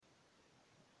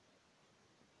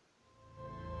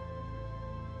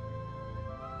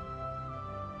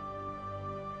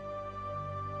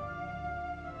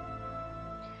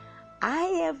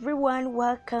Hi everyone,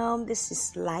 welcome. This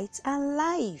is Light and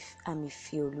Life. I'm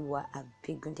Ifeoluwa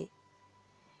Abegunde.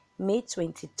 May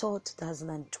 23rd,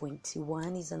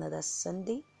 2021 is another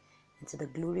Sunday. And to the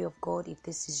glory of God, if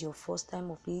this is your first time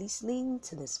of listening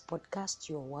to this podcast,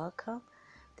 you're welcome.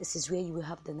 This is where you will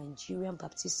have the Nigerian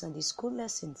Baptist Sunday School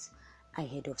lessons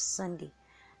ahead of Sunday.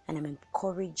 And I'm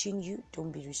encouraging you,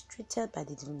 don't be restricted by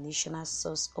the denominational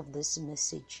source of this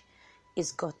message.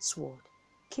 It's God's word.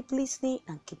 Keep listening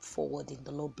and keep forwarding.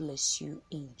 The Lord bless you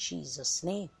in Jesus'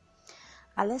 name.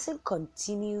 Our lesson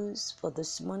continues for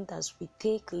this month as we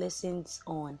take lessons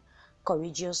on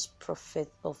courageous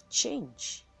prophet of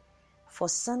change. For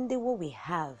Sunday, what we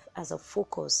have as a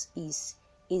focus is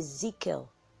Ezekiel,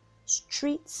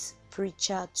 street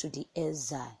preacher to the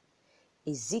exile.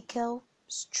 Ezekiel,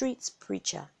 street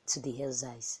preacher to the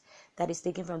exiles. That is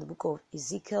taken from the book of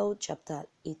Ezekiel chapter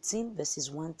 18 verses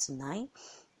 1 to 9.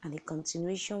 And a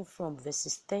continuation from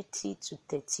verses 30 to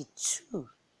 32.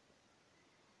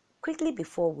 Quickly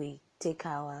before we take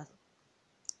our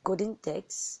golden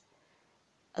text,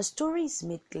 a story is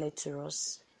made clear to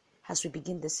us as we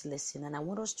begin this lesson. And I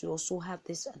want us to also have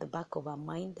this at the back of our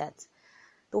mind that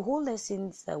the whole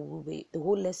lesson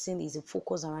is a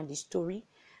focus around the story.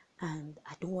 And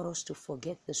I don't want us to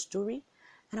forget the story.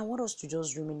 And I want us to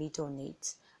just ruminate on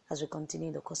it as we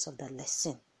continue the course of the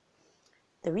lesson.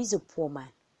 There is a poor man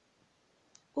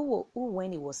who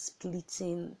when he was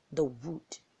splitting the wood,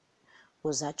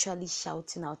 was actually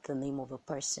shouting out the name of a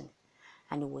person.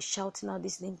 And he was shouting out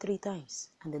this name 3 times.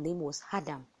 And the name was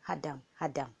Hadam, Hadam,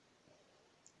 Hadam.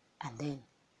 And then,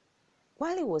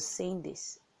 while he was saying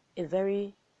this, a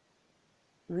very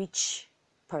rich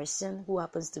person who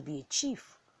happens to be a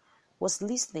chief was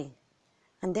listening.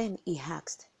 And then he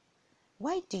asked,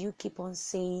 "Why do you keep on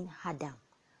saying Hadam?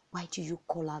 Why do you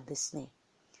call out this name?"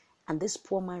 And this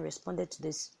poor man responded to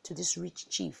this rich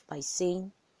chief by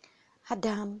saying,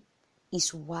 "Hadam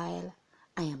is while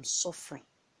I am suffering.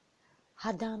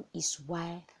 Hadam is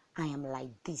while I am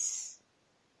like this."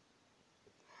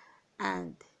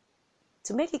 And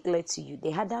to make it clear to you,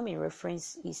 the Hadam in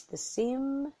reference is the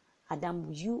same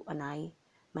Adam you and I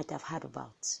might have heard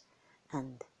about.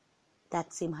 And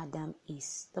that same Adam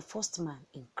is the first man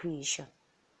in creation,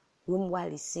 whom while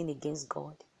he sinned against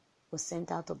God, was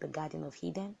sent out of the Garden of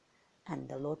Eden. And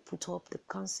the Lord put up the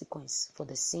consequence for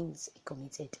the sins he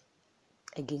committed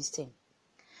against him.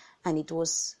 And it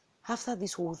was after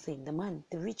this whole thing,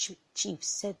 the rich chief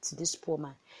said to this poor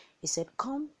man, he said,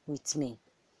 "Come with me,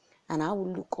 and I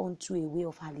will look onto a way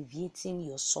of alleviating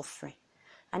your suffering."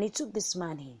 And he took this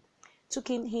man in,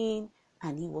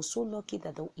 and he was so lucky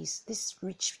that this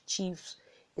rich chief,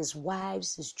 his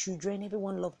wives, his children,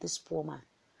 everyone loved this poor man.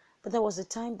 But there was a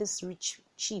time this rich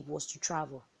chief was to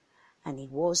travel, and he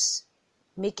was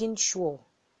making sure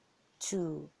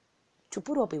to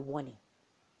put up a warning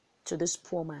to this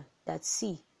poor man that,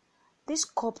 "See, this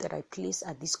cup that I placed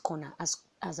at this corner,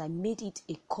 as I made it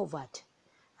a covered,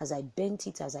 as I bent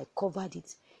it, as I covered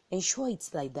it, ensure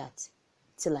it's like that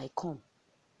till I come.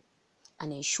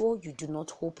 And ensure you do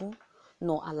not open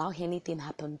nor allow anything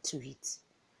happen to it."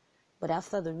 But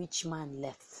after the rich man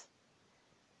left,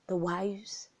 the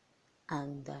wives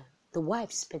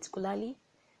particularly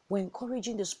were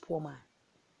encouraging this poor man,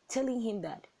 telling him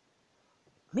that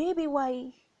maybe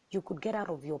why you could get out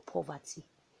of your poverty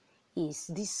is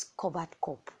this covered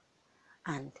cup.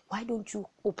 And why don't you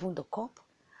open the cup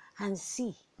and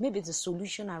see, maybe the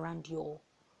solution around your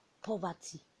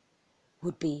poverty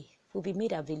would be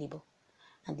made available.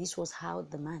 And this was how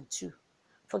the man too,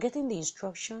 forgetting the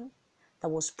instruction that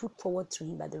was put forward to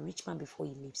him by the rich man before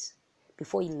he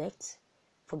left,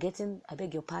 forgetting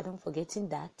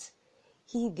that,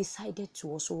 he decided to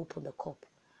also open the cup.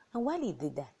 And while he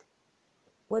did that,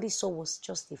 what he saw was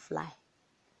just a fly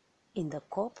in the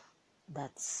cup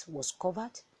that was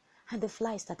covered, and the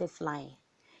fly started flying.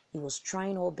 He was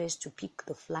trying all best to pick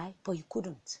the fly, but he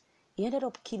couldn't. He ended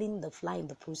up killing the fly in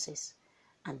the process.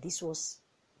 And this was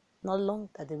not long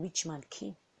that the rich man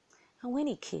came. And when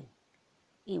he came,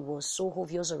 it was so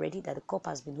obvious already that the cup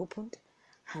has been opened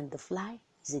and the fly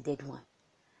is a dead one.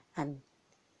 And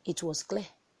it was clear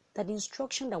that the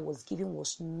instruction that was given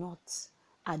was not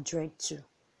adhered to.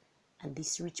 And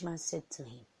this rich man said to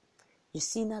him, "You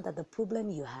see now that the problem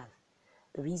you have,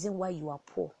 the reason why you are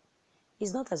poor,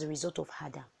 is not as a result of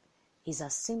Hadam. It's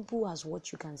as simple as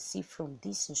what you can see from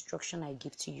this instruction I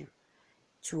give to you,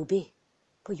 to obey,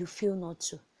 but you fail not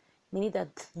to. Meaning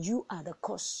that you are the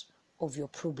cause of your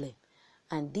problem."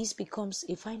 And this becomes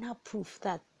a final proof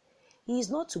that he is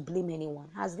not to blame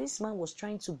anyone, as this man was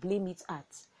trying to blame it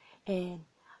at. And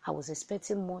I was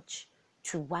expecting much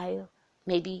to while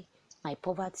maybe my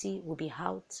poverty will be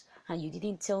out and you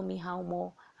didn't tell me how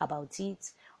more about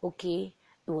it. Okay,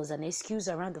 it was an excuse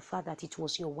around the fact that it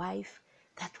was your wife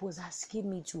that was asking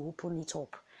me to open it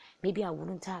up. Maybe I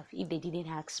wouldn't have if they didn't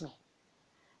ask me.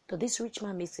 But this rich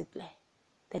man makes it clear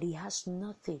that he has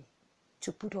nothing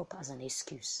to put up as an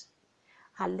excuse.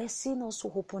 Our lesson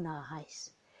also opened our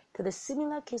eyes to the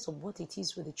similar case of what it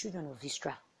is with the children of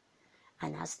Israel.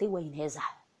 And as they were in exile,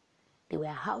 they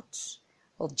were out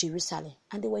of Jerusalem,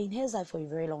 and they were in exile for a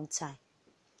very long time.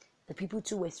 The people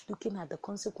too were looking at the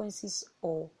consequences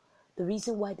or the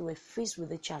reason why they were faced with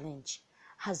the challenge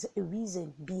as a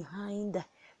reason behind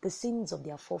the sins of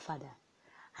their forefather.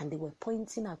 And they were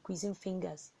pointing accusing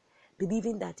fingers,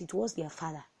 believing that it was their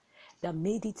father that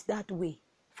made it that way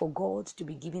for God to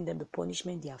be giving them the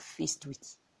punishment they are faced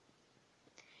with.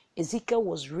 Ezekiel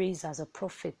was raised as a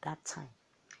prophet that time,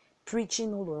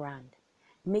 preaching all around,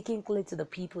 making clear to the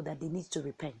people that they need to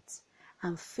repent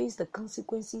and face the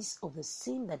consequences of the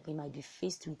sin that they might be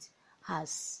faced with,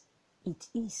 as it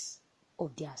is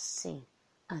of their sin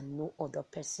and no other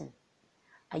person.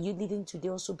 Are you living today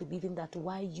also believing that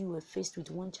while you were faced with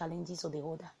one challenges or the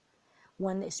other,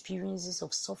 one experiences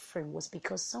of suffering was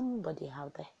because somebody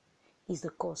out there is the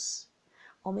cause?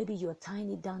 Or maybe you're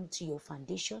tying it down to your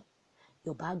foundation,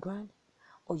 your background,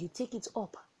 or you take it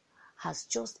up as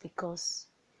just because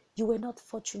you were not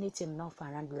fortunate enough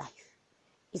around life.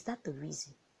 Is that the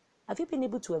reason? Have you been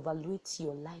able to evaluate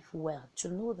your life well to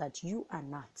know that you are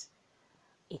not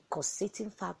a causating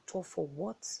factor for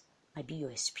what might be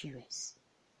your experience?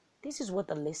 This is what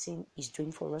the lesson is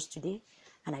doing for us today,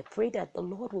 and I pray that the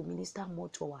Lord will minister more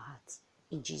to our hearts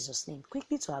in Jesus' name.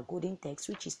 Quickly to our golden text,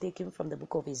 which is taken from the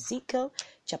book of Ezekiel,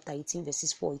 chapter 18,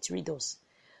 verses 4. It reads us,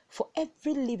 "For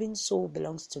every living soul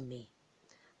belongs to me,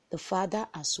 the Father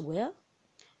as well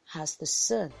as the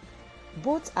Son.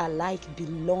 Both alike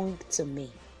belong to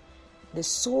me. The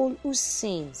soul who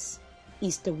sins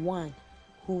is the one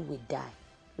who will die."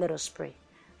 Let us pray.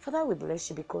 Father, we bless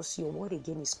you because your word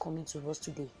again is coming to us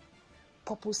today,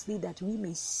 purposely that we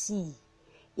may see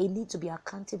a need to be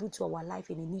accountable to our life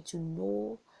and a need to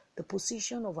know the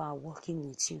position of our walking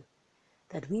with you,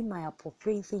 that we might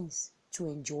appropriate things to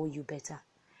enjoy you better.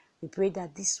 We pray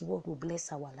that this word will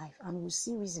bless our life and we'll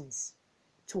see reasons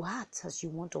to act as you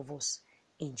want of us.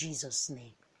 In Jesus'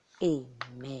 name,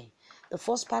 amen. The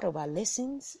first part of our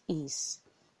lessons is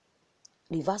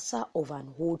reversal of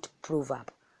an old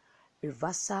proverb.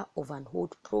 Reversal of an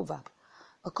old proverb.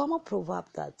 A common proverb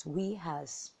that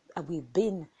we've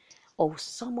been, or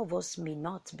some of us may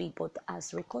not be, but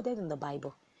as recorded in the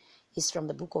Bible, is from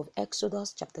the book of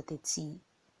Exodus chapter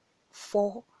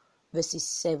 34, verses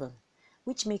 7,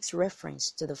 which makes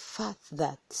reference to the fact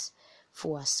that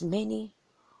for as many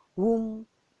whom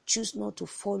choose not to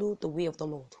follow the way of the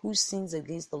Lord, who sins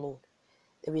against the Lord,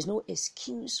 there is no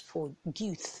excuse for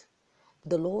youth.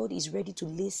 The Lord is ready to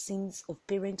lay sins of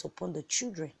parents upon the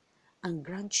children and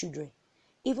grandchildren,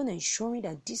 even ensuring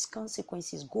that these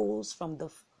consequences goes from the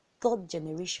third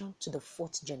generation to the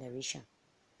fourth generation.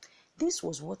 This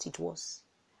was what it was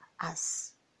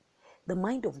as the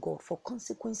mind of God for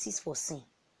consequences for sin.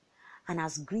 And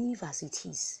as grievous as it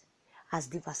is, as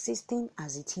devastating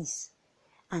as it is,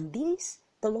 and this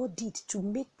the Lord did to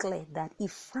make clear that He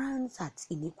frowns at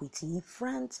iniquity, He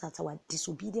frowns at our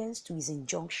disobedience to His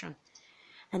injunction.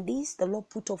 And this the Lord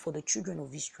put up for the children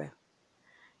of Israel.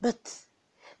 But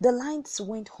the lines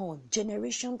went on,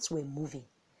 generations were moving.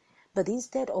 But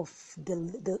instead of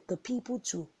the people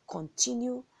to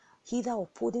continue either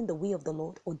upholding the way of the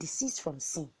Lord or desist from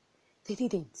sin, they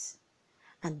didn't.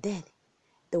 And then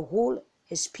the whole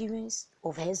experience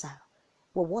of exile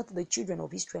were what the children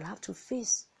of Israel have to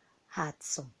face at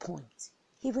some point,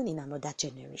 even in another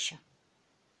generation.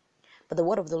 But the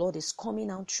word of the Lord is coming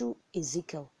out through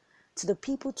Ezekiel to the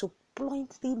people to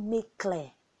bluntly make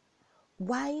clear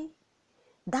why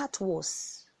that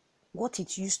was what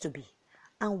it used to be,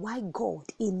 and why God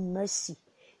in mercy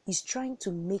is trying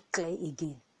to make clear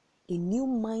again a new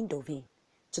mind of Him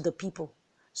to the people,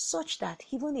 such that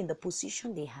even in the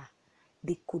position they are,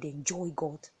 they could enjoy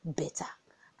God better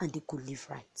and they could live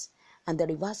right. And the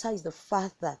reversal is the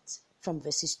fact that from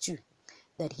verses 2,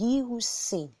 that he who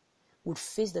sinned would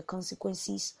face the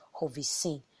consequences of his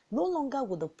sin. No longer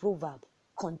will the proverb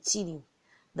continue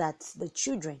that the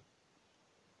children,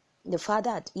 the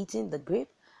father had eaten the grape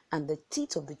and the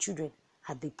teeth of the children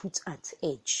had been put at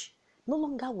edge. No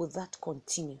longer will that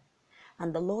continue.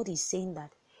 And the Lord is saying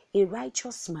that a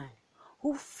righteous man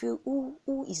who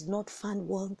is not found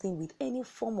wanting with any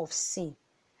form of sin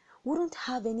wouldn't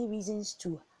have any reasons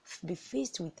to be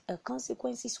faced with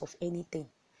consequences of anything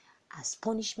as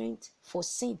punishment for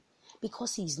sin,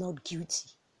 because he is not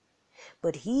guilty.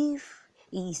 But if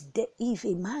If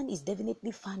a man is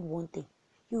definitely found wanting,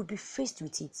 he will be faced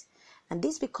with it. And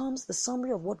this becomes the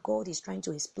summary of what God is trying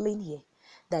to explain here,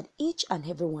 that each and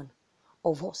every one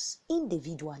of us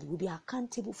individually will be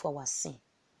accountable for our sin.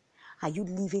 Are you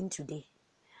living today?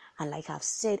 And like I've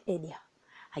said earlier,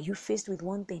 are you faced with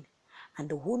one thing, and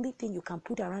the only thing you can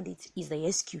put around it is the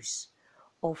excuse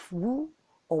of who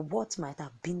or what might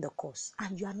have been the cause,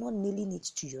 and you are not nailing it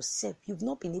to yourself? You've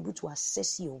not been able to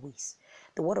assess your ways.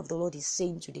 The word of the Lord is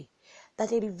saying today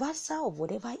that a reversal of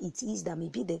whatever it is that may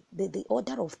be the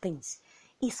order of things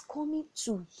is coming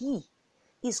to he,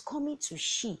 is coming to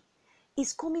she,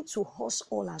 is coming to us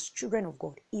all as children of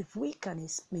God, if we can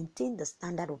maintain the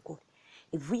standard of God,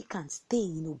 if we can stay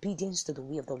in obedience to the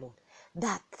way of the Lord,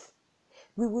 that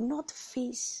we will not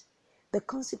face the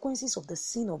consequences of the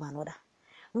sin of another.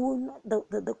 We will not,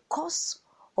 the cost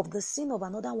of the sin of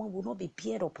another one will not be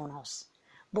bared upon us,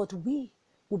 but we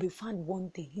will be found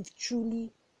wanting if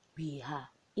truly we are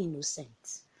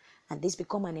innocent. And this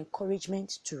become an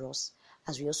encouragement to us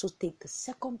as we also take the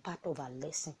second part of our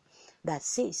lesson that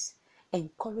says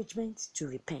encouragement to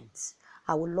repent.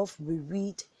 I would love to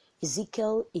read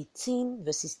Ezekiel 18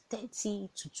 verses 30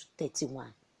 to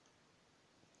 31.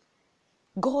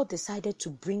 God decided to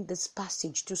bring this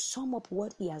passage to sum up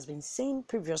what he has been saying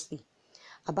previously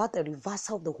about the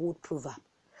reversal of the old proverb,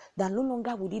 that no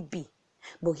longer would it be,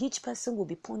 but each person will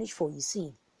be punished for his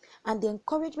sin. And the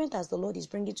encouragement as the Lord is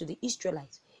bringing to the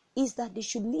Israelites is that they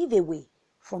should live away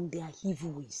from their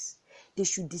evil ways. They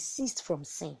should desist from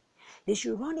sin. They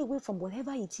should run away from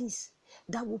whatever it is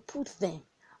that will put them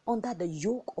under the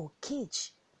yoke or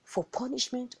cage for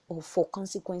punishment or for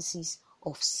consequences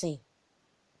of sin.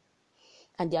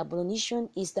 And the admonition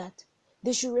is that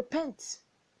they should repent.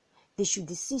 They should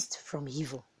desist from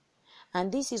evil.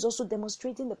 And this is also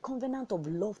demonstrating the covenant of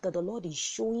love that the Lord is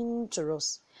showing to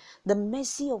us. The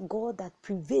mercy of God that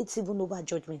prevails even over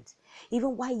judgment.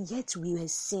 Even while yet we were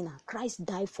sinners, Christ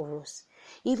died for us.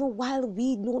 Even while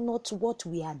we know not what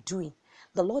we are doing,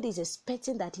 the Lord is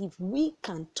expecting that if we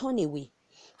can turn away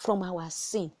from our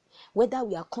sin, whether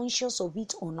we are conscious of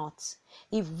it or not,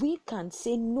 if we can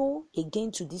say no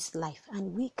again to this life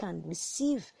and we can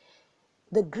receive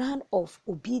the grant of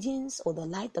obedience or the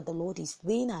light that the Lord is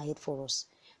laying ahead for us,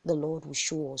 the Lord will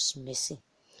show us mercy.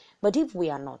 But if we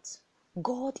are not,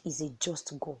 God is a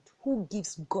just God who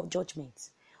gives God judgment,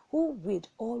 who will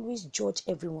always judge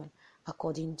everyone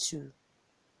according to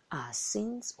our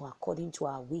sins or according to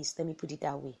our ways. Let me put it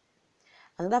that way.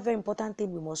 Another very important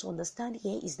thing we must understand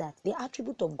here is that the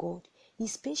attribute of God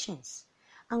is patience.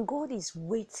 And God is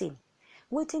waiting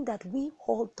that we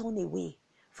all turn away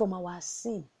from our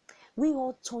sin. We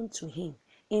all turn to him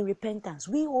in repentance.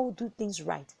 We all do things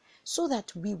right so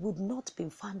that we would not be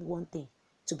found wanting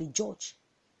to be judged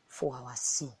for our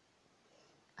sin.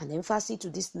 An emphasis to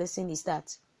this lesson is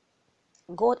that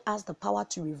God has the power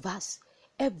to reverse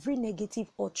every negative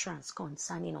utterance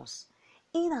concerning us,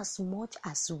 inasmuch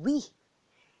as we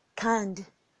can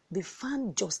be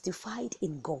found justified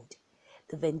in God.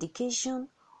 The vindication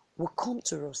will come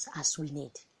to us as we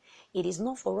need. It is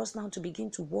not for us now to begin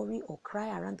to worry or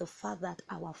cry around the fact that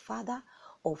our father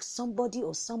or somebody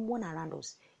or someone around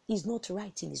us is not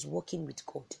right in his working with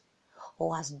God,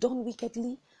 or has done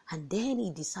wickedly and then he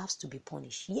deserves to be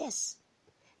punished. Yes,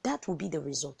 that will be the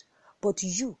result. But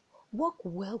you work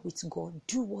well with God,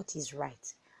 do what is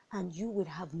right, and you will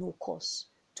have no cause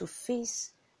to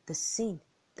face the sin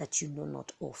that you know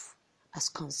not of as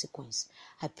consequence.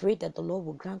 I pray that the Lord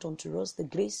will grant unto us the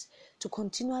grace to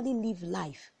continually live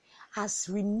life as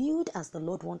renewed as the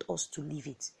Lord wants us to live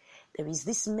it. There is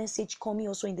this message coming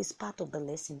also in this part of the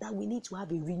lesson that we need to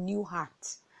have a renewed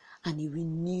heart and a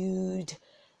renewed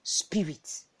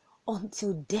spirit.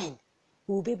 Until then,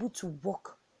 we will be able to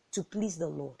walk to please the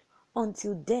Lord.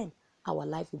 Until then, our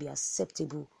life will be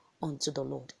acceptable unto the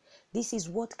Lord. This is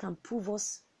what can pull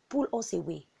us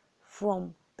away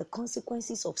from the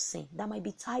consequences of sin that might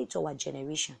be tied to our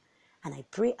generation. And I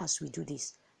pray as we do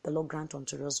this, the Lord grant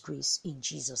unto us grace in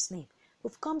Jesus' name.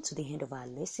 We've come to the end of our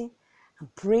lesson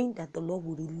and praying that the Lord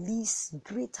will release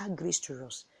greater grace to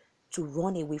us to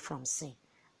run away from sin.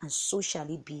 And so shall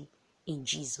it be in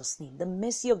Jesus' name. The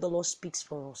mercy of the Lord speaks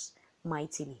for us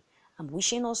mightily. I'm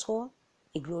wishing us all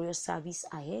a glorious service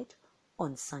ahead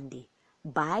on Sunday.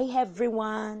 Bye,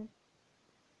 everyone.